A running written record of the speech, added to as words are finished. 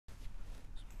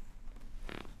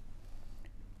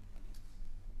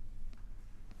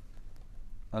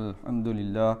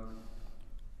Alhamdulillah.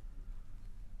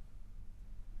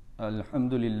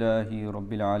 Alhamdulillahi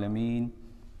Rabbil Alameen.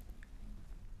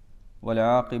 Wal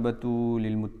aqibatu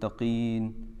lil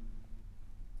muttaqeen.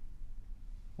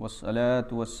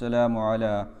 Wassalatu wassalamu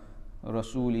ala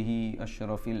rasulihi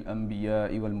ashrafil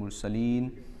anbiya'i wal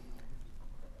mursaleen.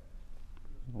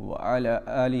 Wa ala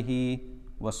alihi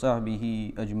wa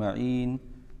sahbihi ajma'een.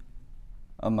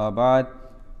 Amma ba'd.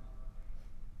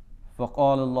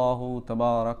 فقال الله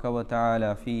تبارك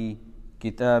وتعالى في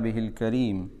كتابه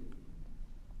الكريم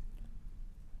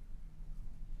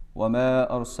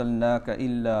وما أرسلناك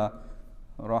إلا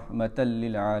رحمة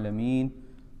للعالمين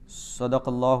صدق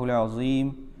الله العظيم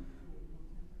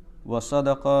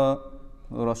وصدق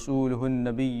رسوله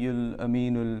النبي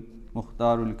الأمين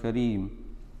المختار الكريم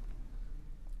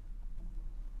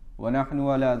ونحن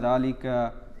على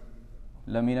ذلك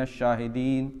لمن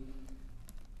الشاهدين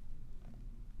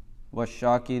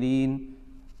والشاكرين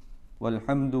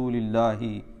والحمد لله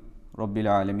رب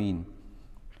العالمين.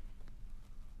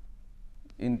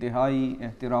 इंतहाई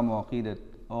एहतराम व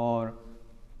अक़ीदत और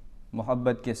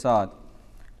मोहब्बत के साथ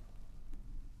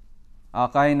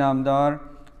आक़ाए नामदार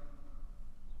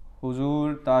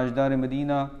हुज़ूर ताजदार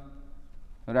मदीना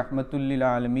रहमतुल लिल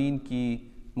आलमीन की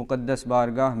मुक़द्दस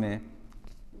बारगाह में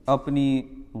अपनी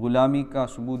ग़ुलामी का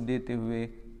सबूत देते हुए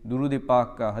दुरूद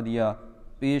पाक का हदिया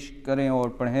पेश करें और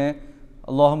पढ़ें।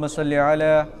 अल्लाहुम्मा सल्लि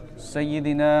अला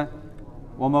सय्यिदिना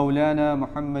व मौलाना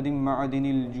मुहम्मदिन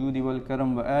मअदिनिल जूदि वल करम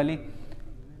व आलिहि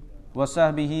व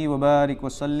सहबिही व बारिक व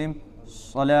सल्लिम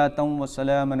सलातन व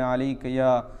सलामन अलैका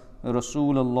या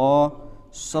रसूलल्लाह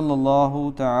सल्लल्लाहु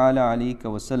तआला अलैहि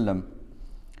वसल्लम।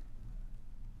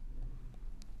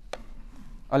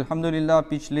 अल्हम्दुलिल्लाह,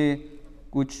 पिछले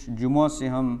कुछ जुमों से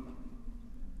हम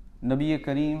नबी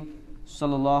करीम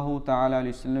सल्लल्लाहु तआला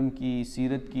अलैहि वसल्लम की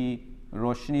सीरत की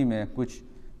रोशनी में कुछ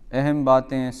अहम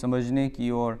बातें समझने की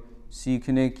और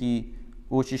सीखने की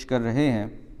कोशिश कर रहे हैं।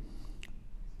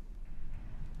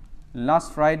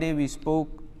 Last Friday we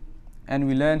spoke and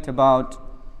we learnt about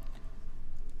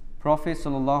Prophet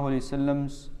sallallahu alaihi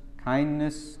wasallam's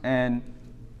kindness and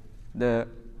the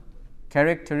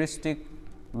characteristic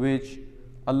which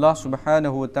Allah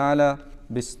subhanahu wa ta'ala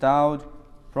bestowed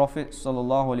Prophet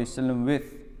sallallahu alaihi wasallam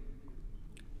with,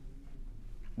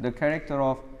 the character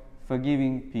of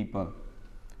forgiving people.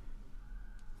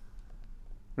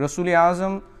 Rasul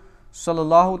Azam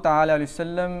sallallahu ta'ala alayhi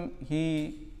wasallam,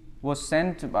 he was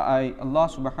sent by Allah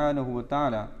subhanahu wa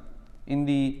ta'ala in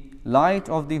the light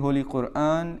of the Holy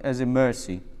Quran as a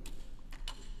mercy.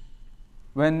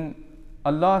 When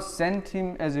Allah sent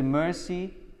him as a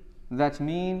mercy, that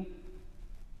means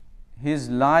his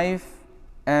life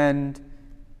and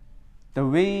the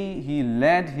way he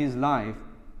led his life,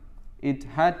 it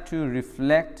had to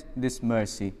reflect this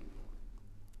mercy,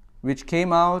 which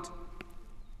came out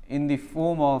in the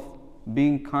form of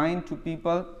being kind to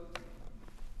people,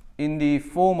 in the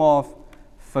form of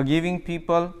forgiving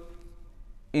people,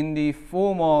 in the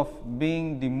form of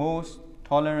being the most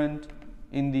tolerant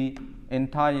in the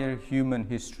entire human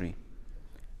history.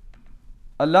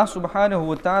 Allah subhanahu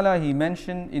wa ta'ala, he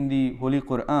mentioned in the Holy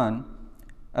Quran,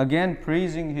 again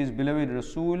praising his beloved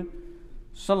Rasul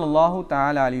sallallahu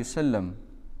ta'ala alayhi wasallam,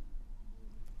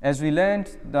 as we learned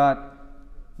that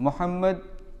Muhammad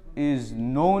is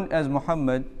known as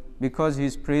Muhammad because he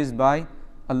is praised by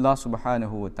Allah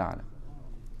subhanahu wa ta'ala.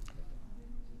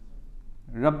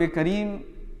 Rabb Kareem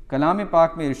कलाम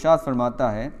पाक में इरशाद फरमाता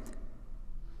है,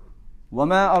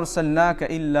 वमा अरसलनाका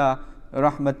इल्ला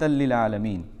रहमतल लिल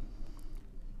आलमीन,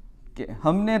 कि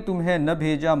हमने तुम्हें न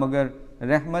भेजा मगर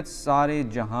रहमत सारे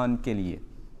जहान के लिए.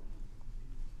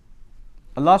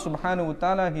 Allah subhanahu wa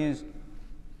ta'ala, he is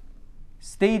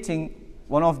stating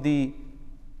one of the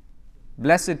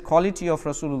blessed quality of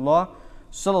Rasulullah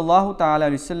sallallahu ta'ala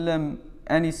alayhi wasallam,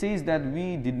 and he says that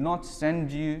we did not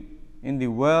send you in the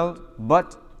world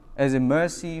but as a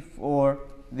mercy for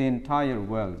the entire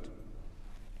world.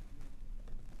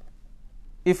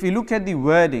 If we look at the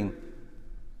wording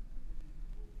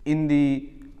in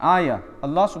the ayah,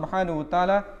 Allah subhanahu wa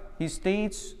ta'ala, he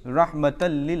states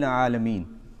rahmatan lil alameen.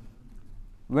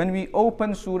 When we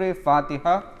open Surah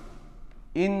Fatiha,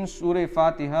 in Surah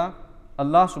Fatiha,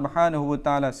 Allah subhanahu wa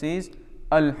ta'ala says,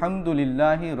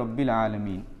 Alhamdulillahi Rabbil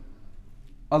Alameen.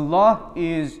 Allah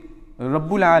is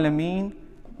Rabbul Alameen.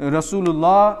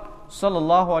 Rasulullah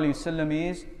sallallahu alayhi wasallam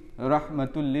is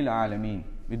Rahmatul lil Alameen.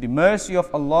 With the mercy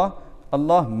of Allah,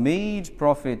 Allah made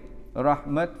Prophet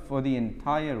Rahmat for the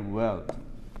entire world.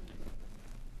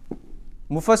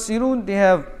 Mufassirun, they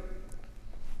have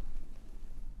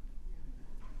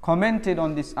commented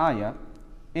on this ayah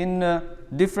in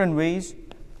different ways.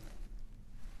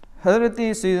 Hazrat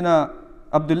Sayyidina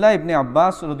Abdullah ibn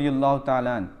Abbas radiyallahu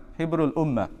ta'ala, Hibrul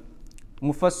Ummah,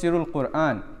 Mufassirul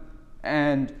Quran,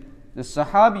 and the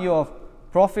Sahabi of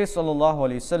Prophet sallallahu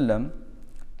alaihi wasallam.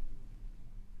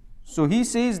 So he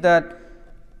says that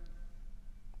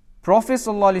Prophet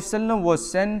sallallahu alaihi wasallam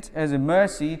was sent as a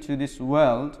mercy to this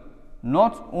world,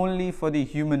 not only for the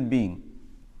human being.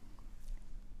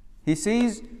 He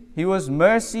says he was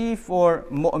mercy for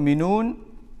mu'minun,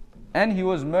 and he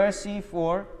was mercy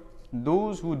for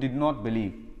those who did not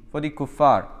believe, for the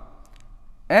kuffar,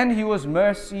 and he was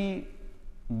mercy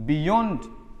beyond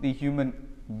the human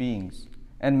beings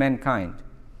and mankind.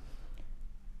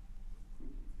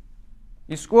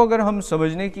 इसको अगर हम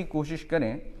समझने की कोशिश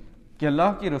करें कि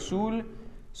अल्लाह के रसूल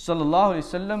सल्लल्लाहु अलैहि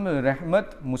वसल्लम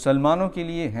रहमत मुसलमानों के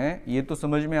लिए हैं, ये तो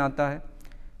समझ में आता है,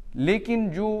 लेकिन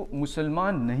जो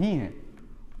मुसलमान नहीं हैं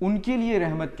उनके लिए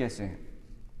रहमत कैसे हैं?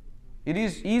 It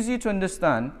is easy to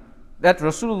understand that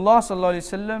Rasulullah sallallahu alaihi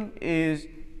wasallam is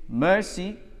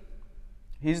mercy.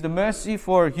 He is the mercy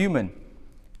for human.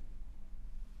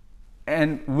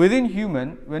 And within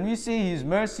human, when we say he is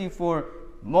mercy for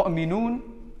mu'minun,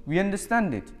 we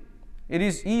understand it. It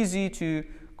is easy to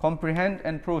comprehend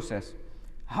and process.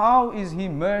 How is he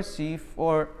mercy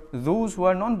for those who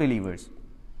are non-believers?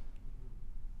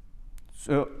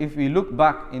 So if we look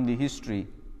back in the history,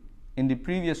 in the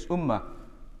previous ummah,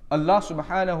 Allah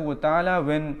subhanahu wa ta'ala,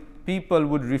 when people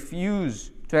would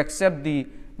refuse to accept the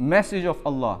message of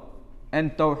Allah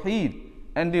and tawheed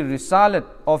and the risalat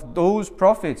of those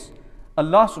prophets,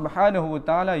 Allah subhanahu wa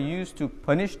ta'ala used to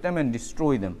punish them and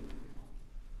destroy them.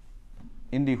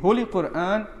 In the Holy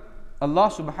Quran, Allah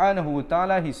subhanahu wa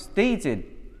ta'ala, He stated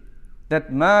that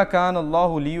مَا كَانَ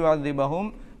اللَّهُ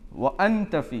لِيُعَذِّبَهُمْ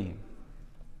وَأَنْتَ فِيهِمْ.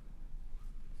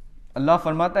 Allah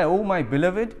farmata hai, oh my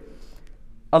beloved,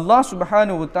 Allah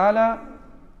subhanahu wa ta'ala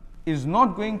is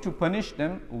not going to punish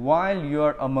them while you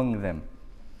are among them.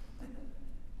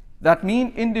 That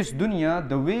means in this dunya,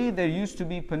 the way there used to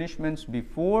be punishments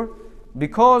before,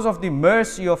 because of the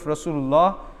mercy of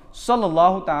Rasulullah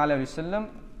sallallahu ta'ala wasallam,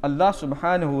 Allah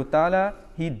subhanahu wa ta'ala,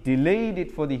 He delayed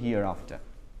it for the hereafter.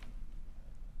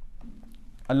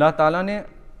 Allah ta'ala ने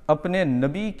अपने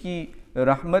नबी की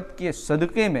रहमत के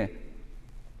सदक़े में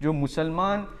जो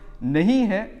मुसलमान नहीं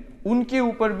हैं उनके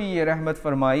ऊपर भी ये रहमत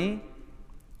फरमाई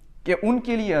कि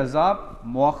उनके लिए अज़ाब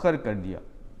मुअख्खर कर दिया,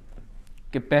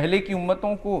 कि पहले की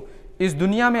उम्मतों को इस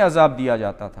दुनिया में अज़ाब दिया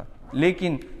जाता था,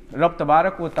 लेकिन रब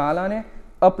तबारक व ताला ने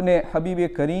अपने हबीब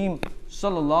करीम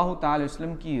सल्लल्लाहु ताला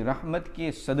वसल्लम की रहमत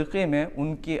के सदक़े में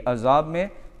उनके अज़ाब में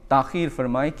ताख़ीर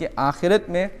फरमाई कि आखिरत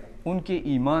में उनके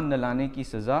ईमान न लाने की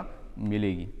सज़ा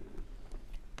मिलेगी।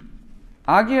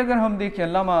 आगे अगर हम देखें,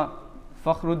 अल्लामा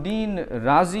फ़खरुद्दीन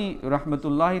राज़ी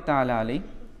रहमतुल्लाहि ताला अलैह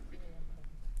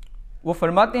वो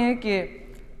फरमाते हैं कि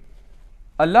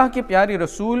अल्लाह के प्यारे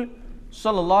रसूल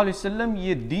सल्लल्लाहु अलैहि वसल्लम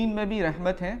ये दीन में भी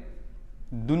रहमत है,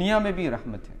 दुनिया में भी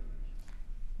रहमत है.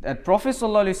 That Prophet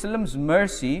sallallahu alaihi wasallam's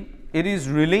mercy, it is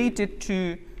related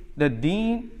to the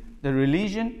deen, the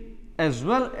religion, as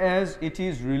well as it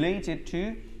is related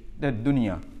to the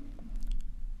dunya.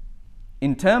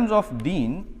 In terms of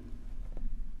deen,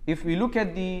 if we look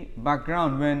at the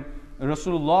background when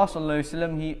Rasulullah sallallahu alaihi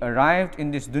wasallam he arrived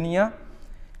in this dunya,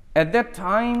 at that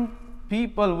time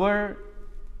people were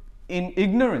in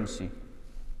ignorancy.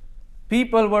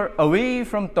 People were away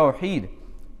from Tawheed.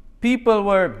 People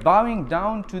were bowing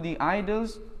down to the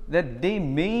idols that they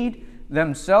made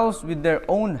themselves with their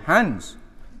own hands,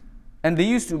 and they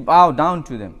used to bow down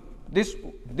to them.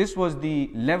 This was the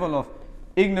level of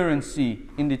ignorancy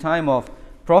in the time of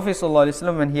Prophet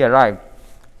ﷺ when he arrived.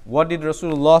 What did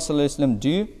Rasulullah ﷺ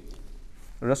do?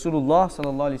 Rasulullah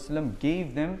ﷺ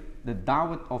gave them the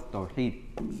da'wat of Tawheed,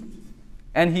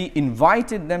 and he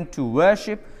invited them to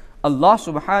worship Allah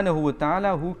subhanahu wa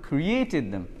ta'ala who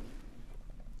created them.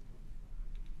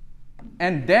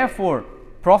 And therefore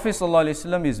Prophet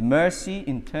ﷺ is mercy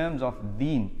in terms of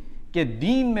deen, कि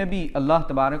दीन में भी अल्लाह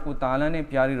तबारक व ताला ने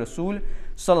प्यारे रसूल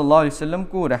सल्लल्लाहु अलैहि वसल्लम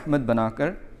को रहमत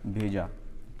बनाकर भेजा.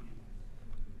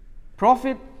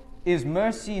 Prophet is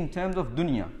mercy in terms of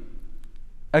dunya.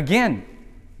 Again,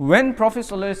 when Prophet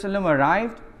ﷺ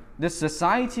arrived, the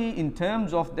society in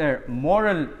terms of their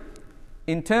moral,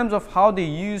 in terms of how they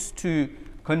used to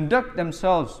conduct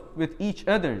themselves with each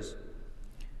others,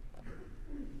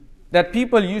 that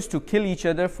people used to kill each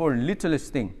other for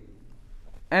littlest thing,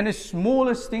 and the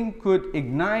smallest thing could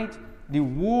ignite the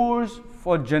wars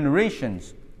for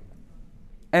generations.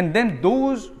 And then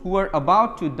those who were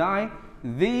about to die,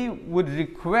 they would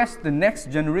request the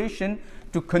next generation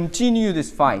to continue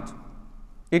this fight.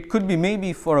 It could be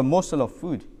maybe for a morsel of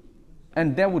food,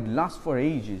 and that would last for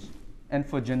ages and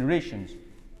for generations.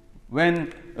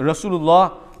 When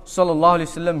Rasulullah sallallahu alaihi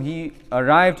wasallam, he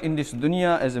arrived in this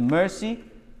dunya as a mercy,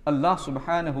 Allah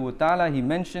subhanahu wa ta'ala, he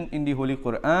mentioned in the Holy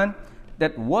Quran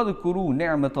that وَذْكُرُوا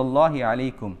نِعْمَةَ اللَّهِ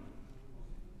عَلَيْكُمْ,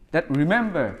 that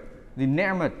remember the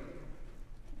ni'mat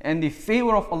and the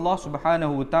favor of Allah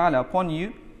subhanahu wa ta'ala upon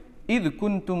you, إِذْ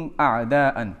كُنْتُمْ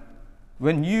أَعْدَاءً,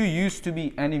 when you used to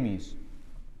be enemies,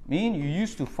 mean you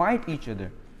used to fight each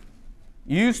other,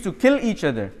 you used to kill each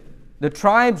other. The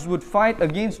tribes would fight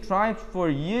against tribes for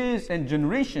years and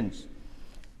generations.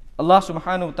 Allah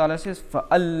subhanahu wa ta'ala says,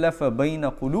 فَأَلَّفَ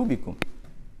بَيْنَ قُلُوبِكُمْ.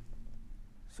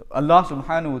 So Allah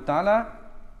subhanahu wa ta'ala,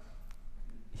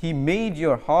 He made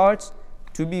your hearts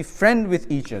to be friend with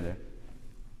each other.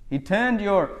 He turned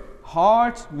your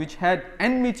hearts which had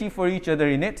enmity for each other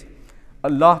in it,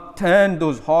 Allah turned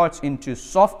those hearts into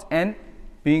soft and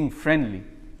being friendly.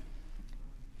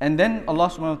 And then Allah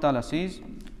subhanahu wa ta'ala says,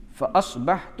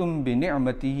 فَأَصْبَحْتُمْ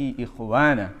بِنِعْمَتِهِ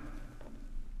إِخْوَانًا.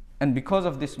 And because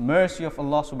of this mercy of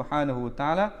Allah subhanahu wa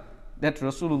ta'ala, that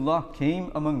Rasulullah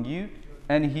came among you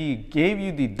and he gave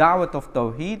you the da'wat of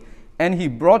Tawheed, and he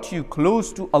brought you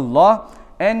close to Allah,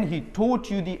 and he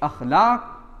taught you the Akhlaq.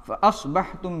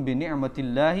 فَأَصْبَحْتُمْ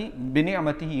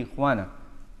بِنِعْمَتِهِ إِخْوَانًا.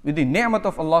 With the ni'mat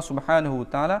of Allah subhanahu wa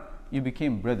ta'ala, you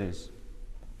became brothers.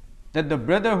 That the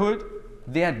brotherhood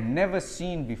they had never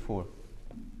seen before.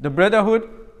 The brotherhood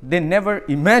they never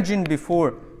imagined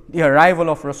before the arrival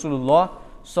of Rasulullah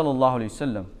sallallahu alaihi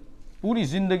wasallam. पूरी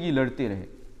जिंदगी लड़ते रहे,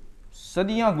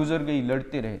 सदियां गुजर गई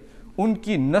लड़ते रहे,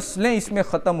 उनकी नस्लें इसमें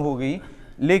ख़त्म हो गई,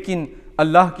 लेकिन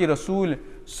अल्लाह के रसूल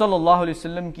सल्लल्लाहु अलैहि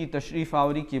वसल्लम की तशरीफ़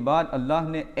आवरी के बाद अल्लाह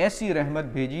ने ऐसी रहमत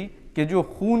भेजी कि जो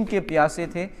खून के प्यासे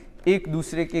थे एक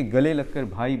दूसरे के गले लगकर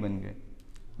भाई बन गए।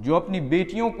 जो अपनी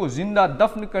बेटियों को ज़िंदा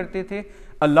दफन करते थे,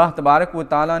 अल्लाह तबारक व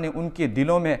ताला ने उनके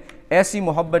दिलों में ऐसी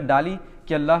मोहब्बत डाली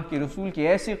कि अल्लाह के रसूल के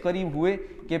ऐसे करीब हुए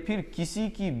कि फिर किसी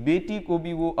की बेटी को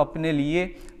भी वो अपने लिए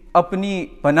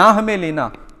अपनी पनाह में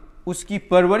लेना, उसकी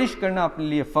परवरिश करना अपने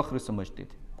लिए फ़ख्र समझते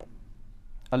थे।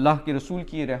 अल्लाह के रसूल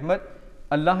की ये रहमत,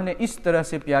 अल्लाह ने इस तरह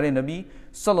से प्यारे नबी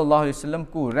सल्लल्लाहु अलैहि वसल्लम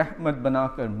को रहमत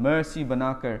बनाकर, मर्सी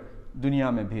बनाकर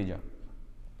दुनिया में भेजा।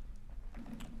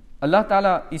 अल्लाह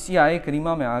ताला इसी आये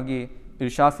करीमा में आगे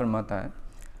इरशाद फरमाता है,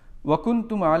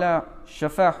 वकुन्तुम अला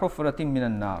शफ़ा हुफ़रतिन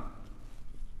मिनन नार,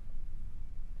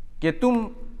 कि तुम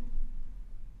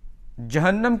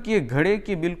जहन्नम के घड़े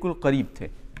के बिल्कुल करीब थे।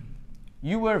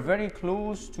 You were very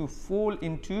close to fall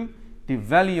into the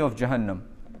valley of Jahannam.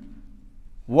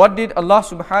 What did Allah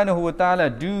subhanahu wa ta'ala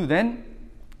do then?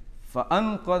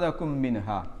 فَأَنْقَذَكُم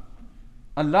مِّنْهَا.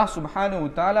 Allah subhanahu wa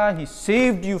ta'ala, He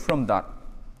saved you from that.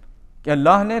 कि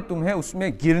अल्लाह ने तुम्हें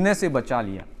उसमें गिरने से बचा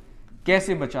लिया।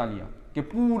 कैसे बचा लिया? कि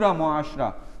पूरा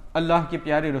मुआशरा अल्लाह के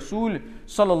प्यारे रसूल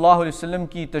सल्लल्लाहु अलैहि वसल्लम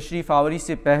की तशरीफ़ आवरी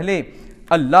से पहले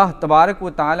अल्लाह तबारक व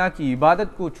ताला की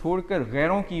इबादत को छोड़कर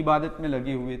गैरों की इबादत में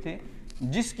लगे हुए थे,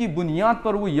 जिसकी बुनियाद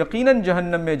पर वो यकीनन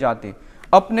जहन्नम में जाते,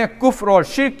 अपने कुफ्र और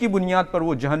शिर्क की बुनियाद पर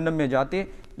वो जहन्नम में जाते।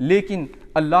 लेकिन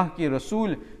अल्लाह के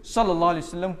रसूल सल्लल्लाहु अलैहि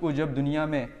वसल्लम को जब दुनिया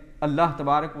में अल्लाह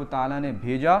तबारक व ताला ने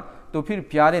भेजा, तो फिर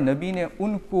प्यारे नबी ने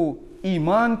उनको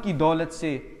ईमान की दौलत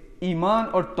से, ईमान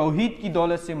और तौहीद की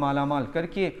दौलत से मालामाल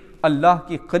करके अल्लाह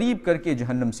के करीब करके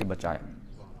जहन्नम से बचाया।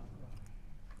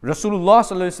 Rasulullah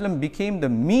sallallahu alaihi wasallam became the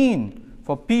mean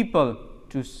for people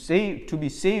to be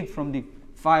saved from the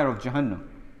fire of Jahannam.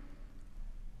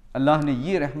 अल्लाह ने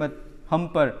ये रहमत हम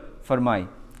पर फरमाई।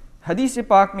 हदीस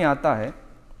पाक में आता है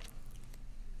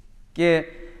कि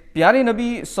प्यारे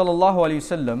नबी सल्लल्लाहु अलैहि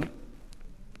वसल्लम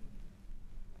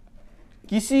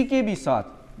किसी के भी साथ,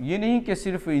 ये नहीं कि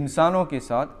सिर्फ इंसानों के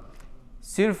साथ,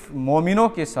 सिर्फ मोमिनों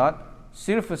के साथ,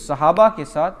 सिर्फ सहाबा के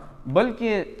साथ, बल्कि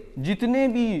जितने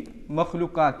भी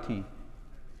मखलूक़ात थी,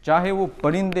 चाहे वो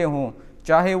परिंदे हों,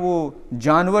 चाहे वो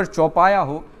जानवर चौपाया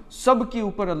हो, सब के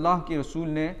ऊपर अल्लाह के रसूल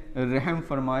ने रहम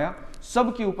फरमाया,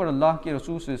 सब के ऊपर अल्लाह के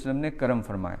रसूल सल्लल्लाहु अलैहि वसल्लम ने करम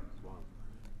फरमाया।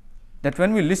 That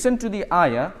when we listen to the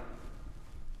ayah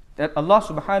that Allah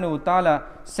subhanahu wa ta'ala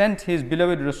sent His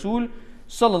beloved Rasul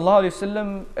sallallahu alaihi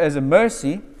wasallam as a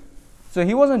mercy, so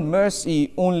He wasn't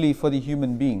mercy only for the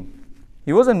human being.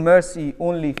 He wasn't mercy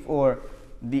only for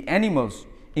the animals,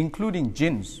 including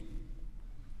jinns.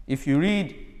 If you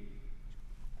read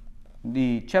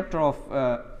the chapter of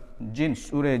jinn,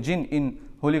 Surah Jinn in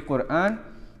Holy Quran,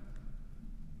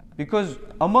 because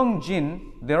among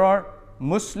jinn there are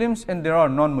Muslims and there are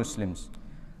non-Muslims.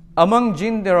 Among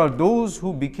jinn there are those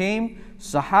who became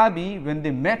Sahabi when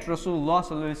they met Rasulullah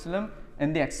sallallahu alaihi wasallam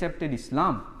and they accepted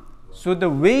Islam. So the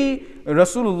way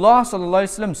Rasulullah sallallahu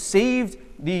alaihi wasallam saved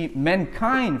the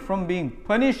mankind from being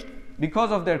punished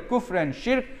because of their kufr and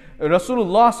shirk,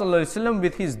 Rasulullah sallallahu alaihi wasallam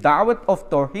with his da'wat of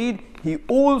Tawheed, he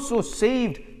also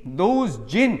saved those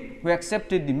jinn who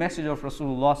accepted the message of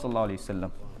Rasulullah sallallahu alaihi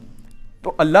wasallam. तो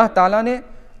अल्लाह ताला ने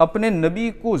अपने नबी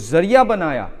को ज़रिया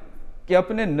बनाया कि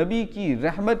अपने नबी की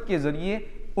रहमत के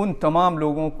ज़रिए उन तमाम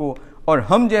लोगों को और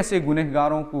हम जैसे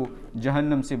गुनहगारों को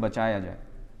जहन्नम से बचाया जाए।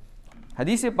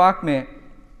 हदीस पाक में,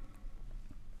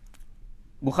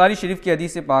 बुखारी शरीफ की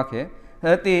हदीस पाक है,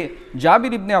 हज़रत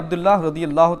जाबिर इब्न अब्दुल्लाह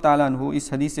रज़ियल्लाहु ताला अन्हु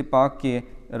इस हदीस पाक के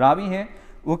रावी हैं।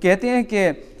 वो कहते हैं कि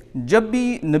जब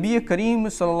भी नबी करीम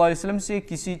सल्लल्लाहु अलैहि वसल्लम से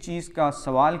किसी चीज़ का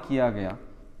सवाल किया गया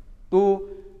तो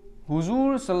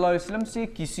हुजूर सल्लल्लाहु अलैहि वसल्लम से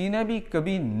किसी ने भी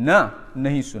कभी ना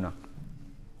नहीं सुना।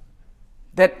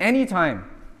 That any time,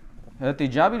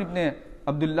 Jabir ibn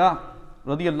Abdullah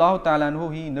radiyallahu ta'ala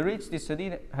anhu, he narrates this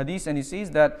hadith and he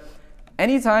says that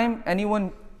anytime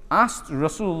anyone asked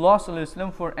Rasulullah sallallahu alaihi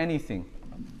wasallam for anything,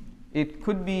 it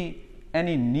could be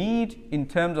any need in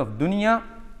terms of dunya,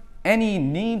 any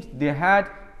need they had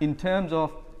in terms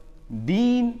of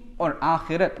deen or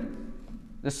akhirat.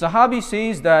 The Sahabi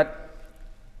says that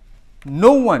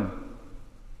no one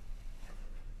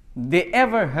they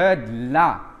ever heard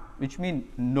la, which means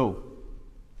no,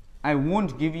 I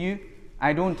won't give you,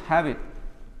 I don't have it.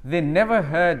 They never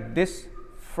heard this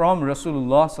from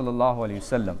Rasulullah sallallahu alaihi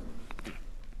wasallam.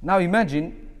 Now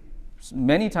imagine,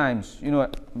 many times,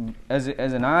 as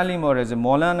an alim or as a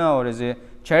maulana or as a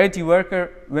charity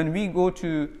worker, when we go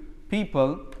to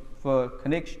people for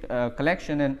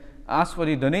collection and ask for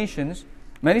the donations,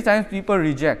 many times people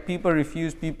reject, people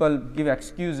refuse, people give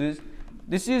excuses.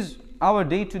 This is our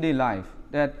day-to-day life,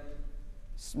 that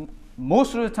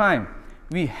most of the time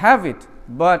we have it,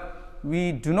 but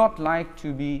we do not like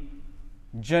to be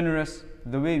generous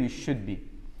the way we should be.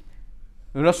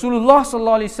 Rasulullah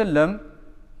sallallahu alaihi wasallam,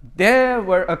 there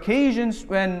were occasions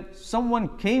when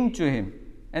someone came to him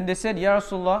and they said, Ya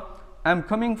Rasulullah, I'm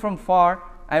coming from far,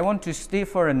 I want to stay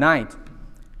for a night.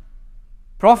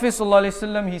 Prophet sallallahu alaihi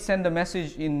wasallam, he sent a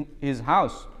message in his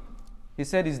house. He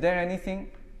said, is there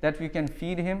anything that we can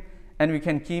feed him and we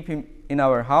can keep him in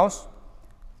our house?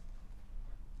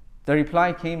 The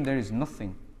reply came, there is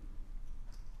nothing.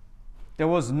 There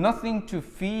was nothing to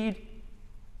feed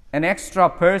an extra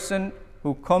person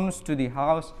who comes to the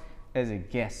house as a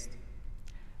guest.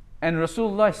 And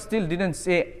Rasulullah still didn't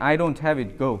say, I don't have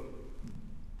it, go.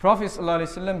 Prophet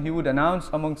ﷺ, he would announce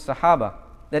amongst Sahaba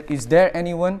that, is there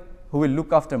anyone who will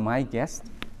look after my guest?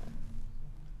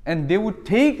 And they would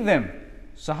take them.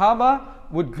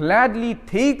 Sahaba would gladly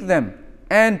take them.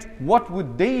 And what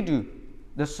would they do?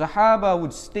 The Sahaba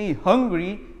would stay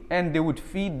hungry and they would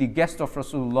feed the guest of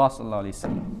Rasulullah sallallahu alaihi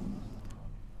wasallam.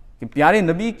 कि प्यारे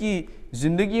नबी की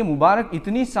ज़िंदगी मुबारक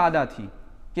इतनी सादा थी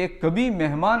कि कभी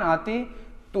मेहमान आते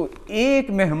तो एक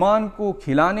मेहमान को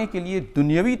खिलाने के लिए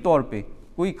दुनियावी तौर पे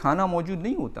कोई खाना मौजूद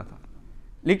नहीं होता था,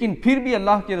 लेकिन फिर भी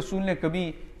अल्लाह के रसूल ने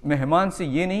कभी मेहमान से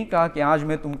ये नहीं कहा कि आज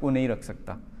मैं तुमको नहीं रख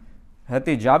सकता।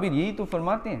 हज़रत जाबिर यही तो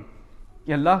फरमाते हैं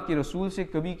कि अल्लाह के रसूल से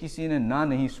कभी किसी ने ना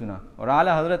नहीं सुना। और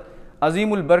आला हज़रत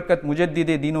अज़ीमुल बरकत मुजद्दिद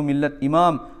दीन मिल्लत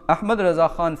इमाम अहमद रज़ा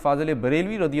ख़ान फ़ाज़िल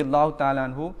बरेलवी रज़ियल्लाहु ताला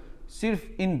अन्हु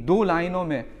सिर्फ इन दो लाइनों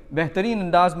में बेहतरीन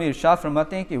अंदाज में इरशाद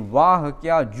फरमाते हैं कि वाह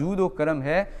क्या जूद व करम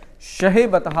है शहे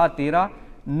बतहा तेरा,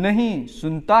 नहीं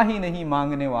सुनता ही नहीं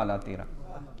मांगने वाला तेरा.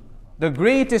 The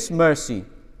greatest mercy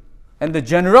and the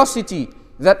generosity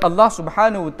that Allah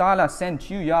subhanahu wa ta'ala sent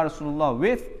you, Ya Rasulullah,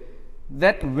 with,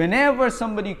 that whenever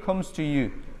somebody comes to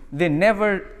you, they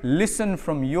never listen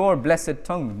from your blessed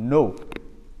tongue, no.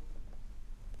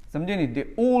 Samjhani, they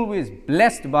always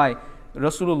blessed by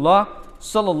Rasulullah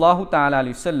sallallahu ta'ala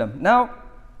alayhi wasallam. Now,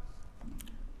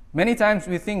 many times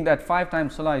we think that 5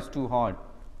 times salah is too hard.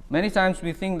 Many times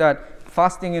we think that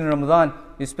fasting in Ramadan,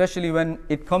 especially when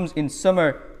it comes in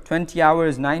summer, 20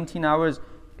 hours, 19 hours,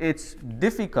 it's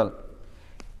difficult.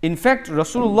 In fact,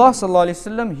 Rasulullah sallallahu alaihi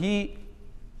wasallam,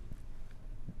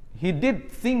 he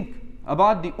did think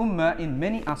about the ummah in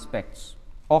many aspects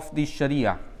of the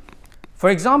Sharia. For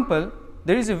example,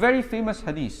 there is a very famous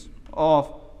hadith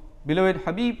of beloved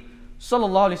Habib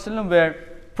sallallahu alaihi wasallam where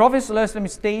Prophet sallallahu alaihi wasallam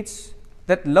states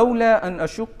that لولا أن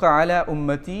أشق على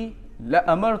أمتي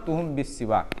لأمرتهم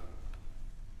بالسواك.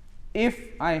 If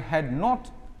I had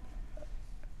not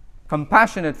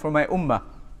compassionate for my ummah,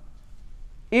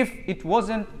 if it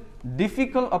wasn't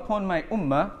difficult upon my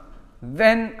ummah,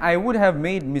 then I would have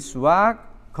made miswak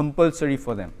compulsory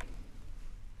for them.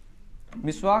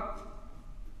 Miswak,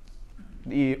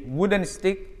 the wooden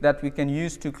stick that we can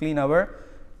use to clean our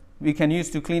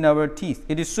teeth.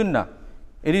 It is sunnah.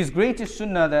 It is greatest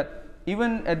sunnah that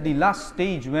even at the last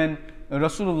stage when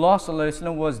Rasulullah sallallahu alaihi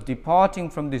wasallam was departing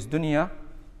from this dunya,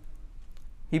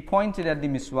 he pointed at the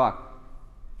miswak.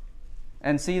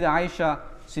 And Sayyidah Aisha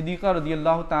Siddiqa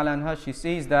radiyallahu ta'ala anha, she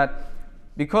says that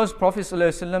because Prophet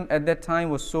ﷺ at that time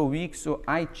was so weak, so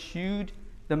I chewed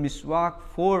the miswak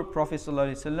for Prophet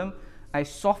ﷺ. I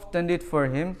softened it for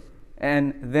him,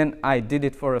 and then I did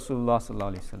it for Rasulullah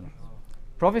ﷺ.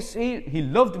 Prophet said he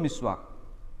loved miswak.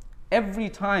 Every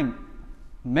time,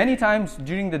 many times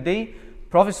during the day,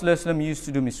 Prophet ﷺ used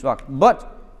to do miswak.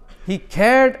 But he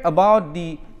cared about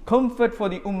the comfort for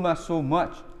the ummah so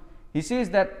much. He says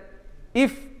that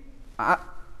if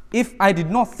I did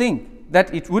not think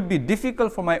that it would be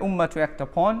difficult for my ummah to act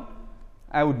upon,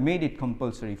 I would make it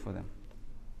compulsory for them.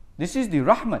 This is the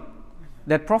rahmat,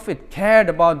 that Prophet cared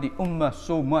about the ummah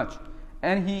so much,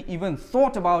 and he even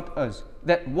thought about us,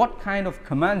 that what kind of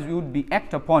commands we would be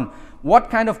act upon, what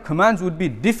kind of commands would be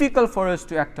difficult for us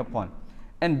to act upon,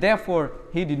 and therefore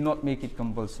he did not make it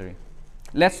compulsory.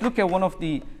 Let's look at one of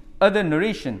the other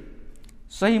narration.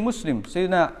 Sahih Muslim,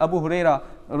 Sayyidina Abu Huraira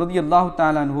radiyallahu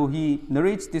ta'ala anhu, he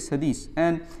narrates this hadith,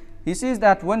 and he says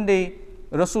that one day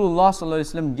Rasulullah sallallahu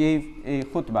alaihi wasallam gave a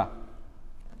khutbah.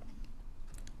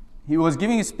 He was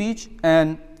giving a speech,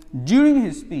 and during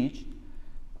his speech,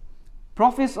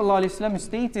 Prophet sallallahu alaihi wasallam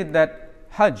stated that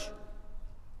Hajj,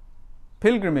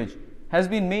 pilgrimage, has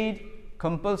been made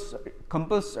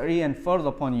compulsory and farz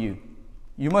upon you.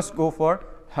 You must go for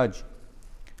Hajj.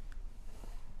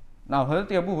 Now,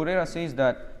 Hazrat Abu Huraira says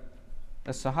that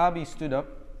a Sahabi stood up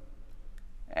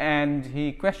and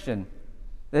he questioned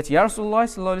that, Ya Rasulullah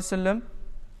sallallahu alaihi wasallam,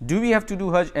 do we have to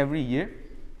do Hajj every year?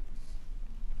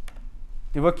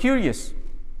 They were curious.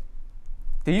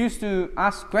 They used to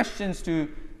ask questions to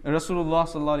Rasulullah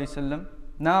sallallahu alaihi wasallam.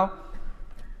 Now,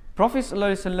 Prophet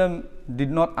sallallahu alaihi wasallam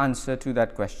did not answer to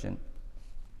that question.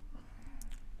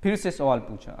 फिर से सवाल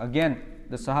पूछा. Again,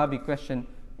 the Sahabi questioned,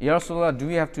 Ya Rasulullah, do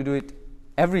we have to do it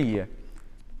every year?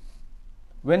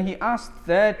 When he asked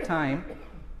third time,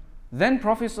 then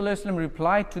Prophet ﷺ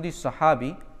replied to the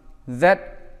Sahabi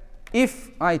that if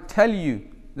I tell you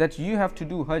that you have to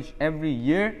do Hajj every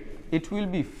year, it will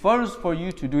be farz for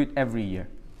you to do it every year.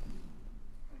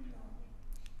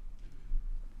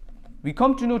 We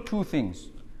come to know two things.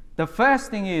 The first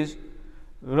thing is,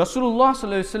 Rasulullah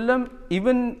ﷺ,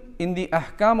 even in the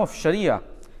ahkam of Sharia,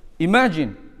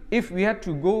 imagine if we had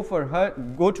to go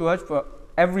to Hajj for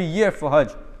every year for Hajj.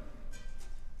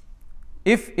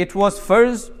 If it was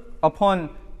farz upon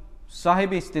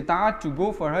Sahib Istita'at to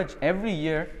go for Hajj every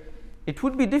year, it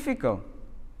would be difficult.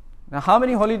 Now, how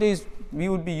many holidays we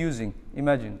would be using?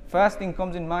 Imagine. First thing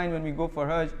comes in mind when we go for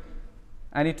Hajj,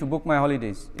 I need to book my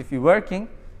holidays. If you're working,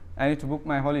 I need to book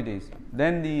my holidays.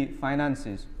 Then the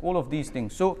finances, all of these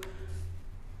things. So,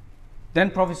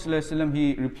 then Prophet ﷺ,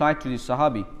 he replied to the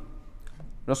Sahabi.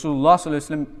 Rasulullah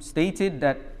ﷺ stated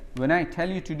that when I tell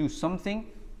you to do something,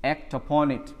 act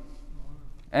upon it.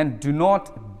 And do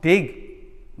not dig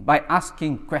by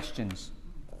asking questions.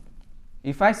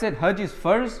 If I said Hajj is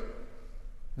farz,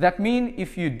 that means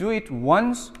if you do it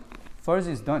once, farz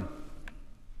is done.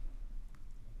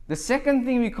 The second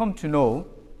thing we come to know,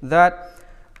 that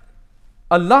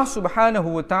Allah subhanahu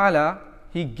wa ta'ala,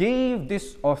 He gave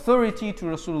this authority to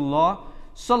Rasulullah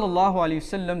sallallahu alaihi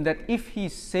wasallam, that if He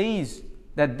says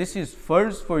that this is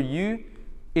farz for you,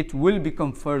 it will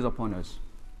become farz upon us.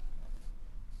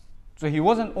 So He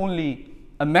wasn't only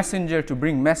a messenger to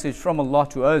bring message from Allah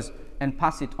to us and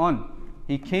pass it on.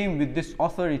 He came with this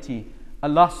authority.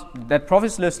 That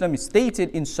Prophet ﷺ stated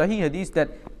in Sahih Hadith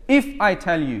that if I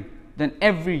tell you, then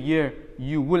every year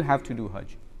you will have to do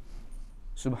Hajj.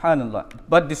 Subhanallah.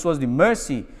 But this was the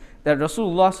mercy that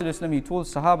Rasulullah ﷺ, he told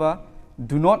Sahaba,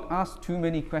 do not ask too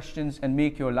many questions and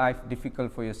make your life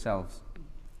difficult for yourselves.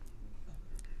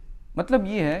 मतलब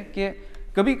ये है कि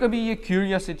कभी कभी ये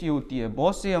curiosity होती है.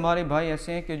 बहुत से हमारे भाई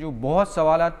ऐसे हैं कि जो बहुत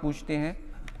सवालात पूछते हैं,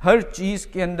 हर चीज़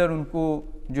के अंदर उनको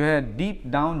जो है डीप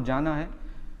डाउन जाना है.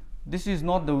 This is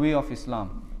not the way of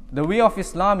Islam. The way of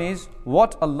Islam is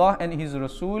what Allah and His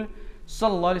Rasul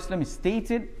sallallahu alaihi wasallam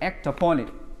stated, act upon it.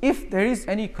 If there is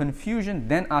any confusion,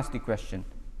 then ask the question.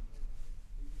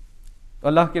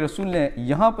 अल्लाह के रसूल ने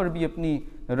यहाँ पर भी अपनी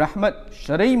रहमत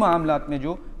शरई मामलात में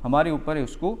जो हमारे ऊपर है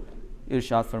उसको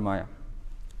इरशाद फरमाया.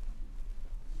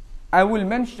 I will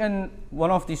mention one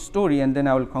of the story and then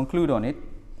I will conclude on it.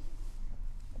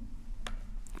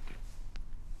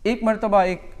 एक मरतबा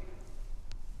एक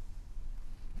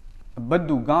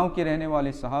बद्दू गांव के रहने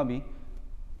वाले सहाबी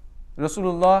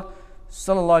रसूलुल्लाह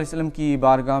सल्लल्लाहु अलैहि वसल्लम की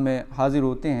बारगाह में हाजिर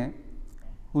होते हैं.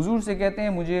 हुजूर से कहते हैं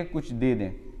मुझे कुछ दे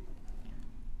दें.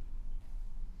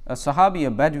 A sahabi,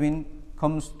 a Bedouin,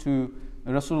 comes to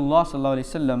Rasulullah sallallahu alaihi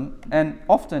wasallam, and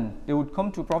often they would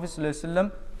come to Prophet sallallahu alaihi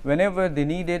wasallam whenever they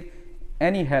needed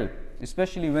any help,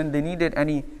 especially when they needed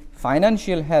any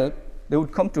financial help. They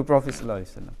would come to Prophet sallallahu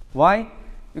alaihi wasallam. Why?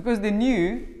 Because they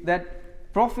knew that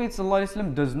Prophet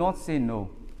ﷺ does not say no.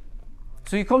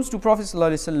 So he comes to Prophet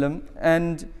ﷺ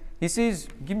and he says,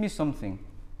 give me something.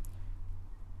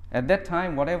 At that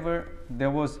time, whatever there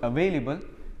was available,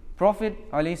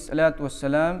 Prophet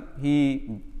ﷺ,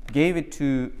 he gave it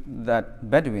to that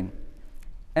Bedouin.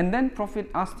 And then Prophet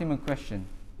asked him a question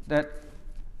that,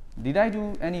 did I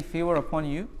do any favor upon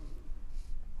you?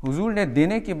 हुजूर ने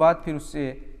देने के बाद फिर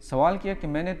उससे सवाल किया कि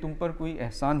मैंने तुम पर कोई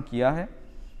एहसान किया है?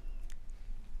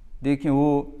 देखिए वो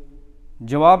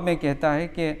जवाब में कहता है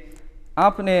कि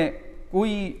आपने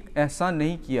कोई एहसान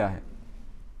नहीं किया है.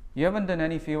 You haven't done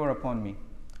any favor upon me.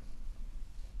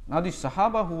 Now the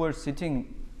Sahaba who were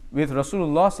sitting with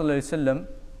Rasulullah sallallahu alaihi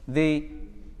wasallam,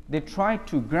 they tried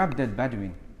to grab that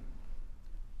Bedouin.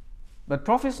 But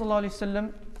Prophet sallallahu alaihi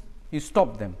wasallam, he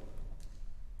stopped them.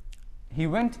 He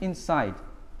went inside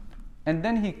and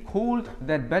then he called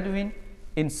that Bedouin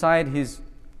inside his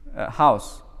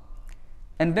house,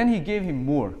 and then he gave him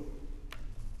more.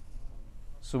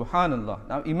 Subhanallah.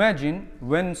 Now imagine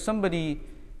when somebody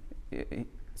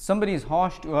is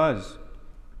harsh to us,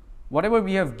 whatever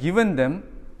we have given them,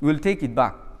 we will take it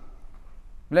back.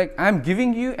 Like, I'm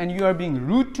giving you and you are being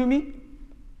rude to me,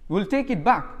 we'll take it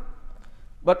back.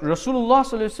 But Rasulullah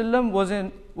sallallahu alaihi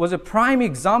wasallam was a prime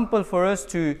example for us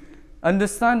to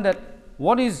understand that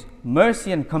what is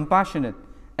mercy and compassionate,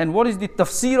 and what is the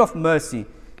tafsir of mercy.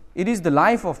 It is the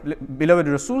life of beloved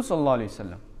Rasul sallallahu alaihi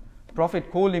wasallam.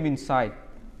 Prophet called him inside.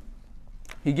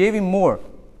 He gave him more.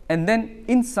 And then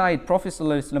inside, Prophet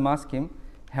sallallahu alaihi wasallam asked him,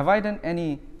 have I done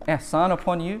any ihsan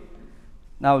upon you?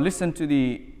 Now listen to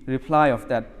the reply of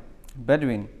that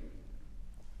Bedouin.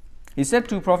 He said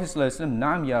to Prophet sallallahu alaihi wasallam,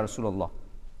 Naam ya Rasulullah.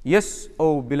 Yes,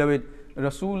 O beloved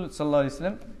Rasul sallallahu alaihi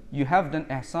wasallam, you have done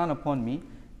ihsan upon me.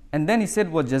 And then he said,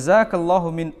 wa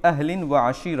jazakallahu min ahlin wa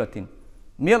ashiratin.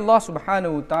 May Allah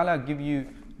subhanahu wa ta'ala give you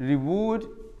reward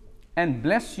and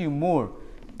bless you more.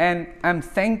 And I'm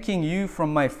thanking you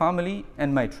from my family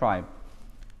and my tribe.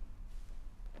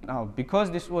 Now, because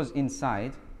this was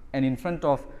inside and in front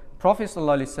of Prophet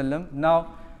sallallahu alaihi wasallam,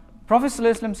 now Prophet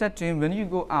sallallahu alaihi wasallam said to him, when you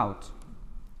go out,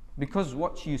 because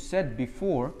what you said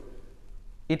before,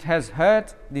 it has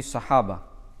hurt the Sahaba.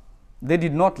 They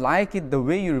did not like it the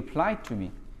way you replied to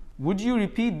me. Would you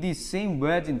repeat these same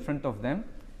words in front of them?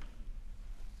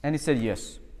 And he said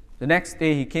yes. The next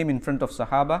day he came in front of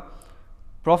Sahaba.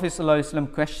 Prophet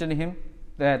ﷺ questioned him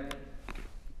that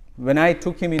when I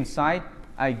took him inside,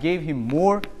 I gave him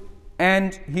more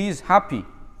and he is happy.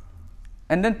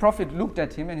 And then Prophet looked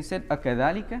at him and he said,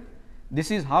 Akadhalika?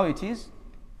 This is how it is?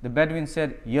 The Bedouin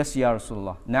said, yes, Ya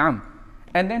Rasulullah, Naam.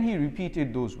 And then he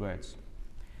repeated those words.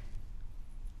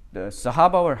 The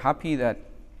Sahaba were happy that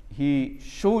he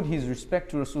showed his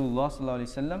respect to Rasulullah sallallahu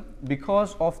alaihi wasallam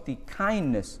because of the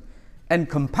kindness and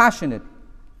compassionate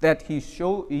that he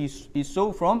saw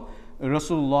from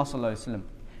Rasulullah sallallahu alaihi wasallam.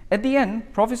 At the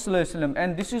end, Prophet sallallahu alaihi wasallam,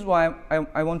 and this is why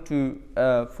I want to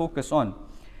focus on.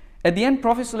 At the end,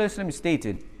 Prophet sallallahu alaihi wasallam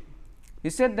stated, he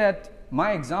said that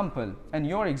my example and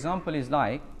your example is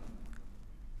like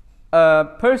a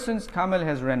person's camel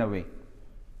has run away.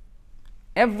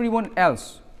 Everyone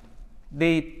else,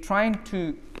 they trying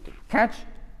to catch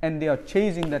and they are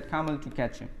chasing that camel to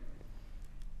catch him.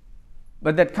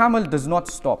 But that camel does not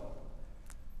stop.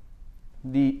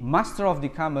 The master of the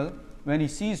camel, when he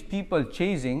sees people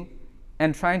chasing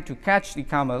and trying to catch the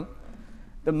camel,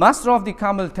 the master of the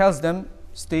camel tells them,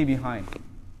 stay behind.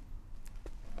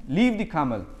 Leave the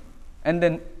camel. And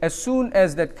then as soon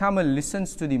as that camel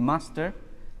listens to the master,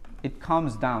 it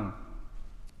calms down.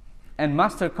 And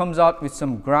master comes out with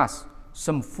some grass,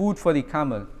 some food for the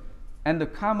camel. And the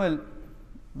camel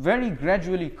very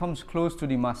gradually comes close to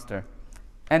the master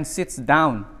and sits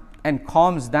down and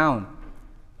calms down.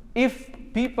 If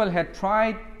people had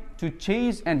tried to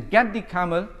chase and get the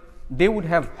camel, they would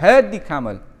have hurt the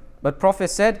camel. But Prophet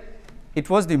said it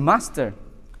was the master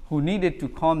who needed to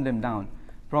calm them down.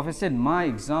 Prophet said, my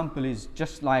example is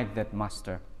just like that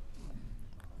master.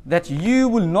 That you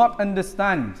will not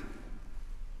understand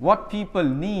what people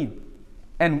need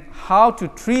and how to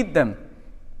treat them.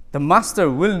 The master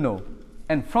will know.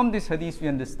 And from this hadith we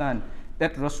understand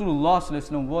that Rasulullah sallallahu alaihi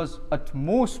wasallam was at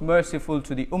most merciful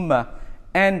to the ummah,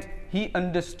 and he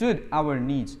understood our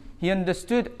needs. He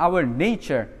understood our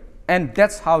nature, and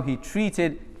that's how he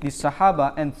treated the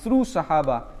Sahaba, and through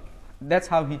Sahaba, that's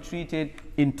how he treated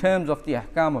in terms of the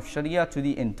ahkam of Sharia to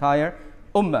the entire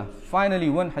ummah. Finally,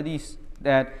 one hadith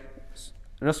that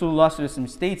Rasulullah sallallahu alaihi wasallam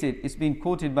stated, is being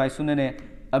quoted by Sunan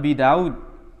Abi Dawud.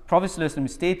 Prophet ﷺ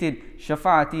stated,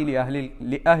 Shafa'ati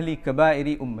li ahli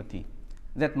kabairi ummati,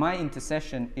 that my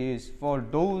intercession is for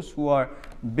those who are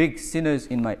big sinners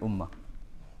in my ummah.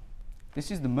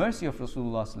 This is the mercy of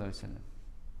Rasulullah sallallahu alaihi wasallam,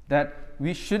 that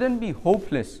we shouldn't be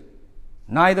hopeless,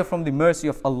 neither from the mercy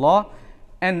of Allah,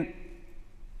 and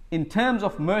in terms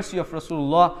of mercy of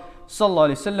Rasulullah sallallahu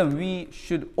alaihi wasallam, we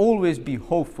should always be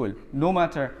hopeful, no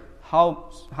matter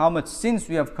how much sins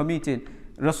we have committed.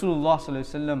 Rasulullah sallallahu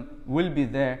alaihi wasallam will be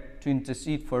there to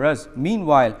intercede for us.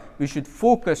 Meanwhile, we should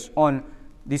focus on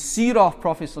the seerah of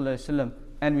Prophet sallallahu alaihi wasallam,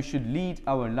 and we should lead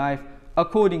our life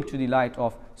according to the light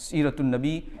of Seeratul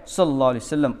Nabi sallallahu alaihi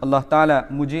wasallam. Allah Ta'ala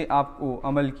मुझे आपको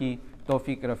अमल की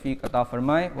तौफीक रफ़ीक अता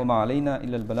फरमाए। वमा अलैना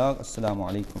इल्लल बलाग। अस्सलामु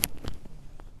अलैकुम।